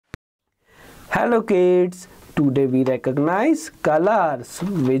Hello kids, today we recognize colors.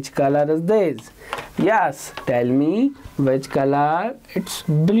 Which color is this? Yes, tell me which color? It's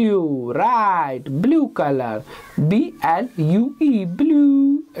blue, right? Blue color. B-L-U-E,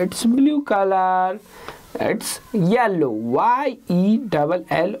 blue. It's blue color. It's yellow, Y-E-L-L-O-W,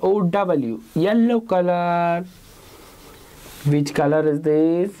 yellow color. Which color is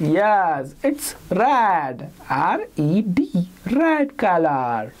this? Yes, it's red, R-E-D, red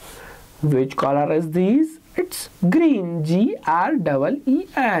color. Which color is this? It's green,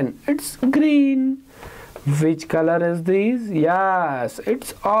 G-R-E-E-N, it's green. Which color is this? Yes,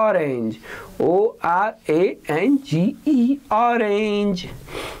 it's orange, O-R-A-N-G-E, orange.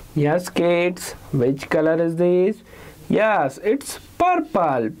 Yes, kids, which color is this? Yes, it's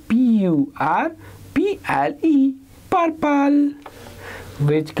purple, P-U-R-P-L-E, purple.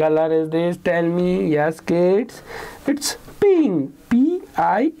 Which color is this? Tell me. Yes, kids, it's pink,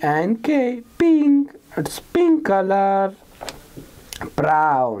 P-I-N-K, pink. It's pink color.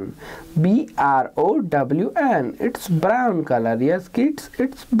 Brown, B-R-O-W-N, it's brown color. Yes, kids,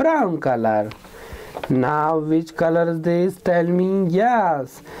 it's brown color. Now, which color is this? Tell me.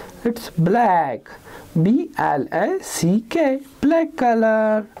 Yes, it's black, B-L-A-C-K, black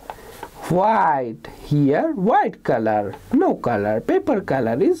color. White, here white color, no color, paper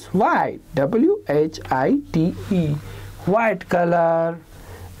color is white, W-H-I-T-E, white color.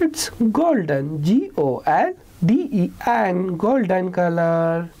 It's golden, G-O-L-D-E-N, golden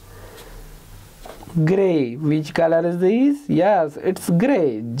color. Gray, which color is this? Yes, it's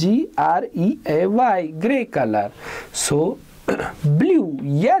gray, G-R-E-A-Y, gray color. So, blue,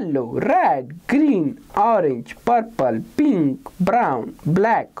 yellow, red, green, orange, purple, pink, brown,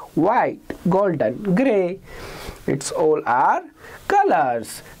 black, white, golden, gray. It's all our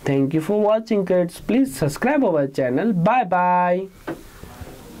colors. Thank you for watching, kids. Please subscribe our channel. Bye bye.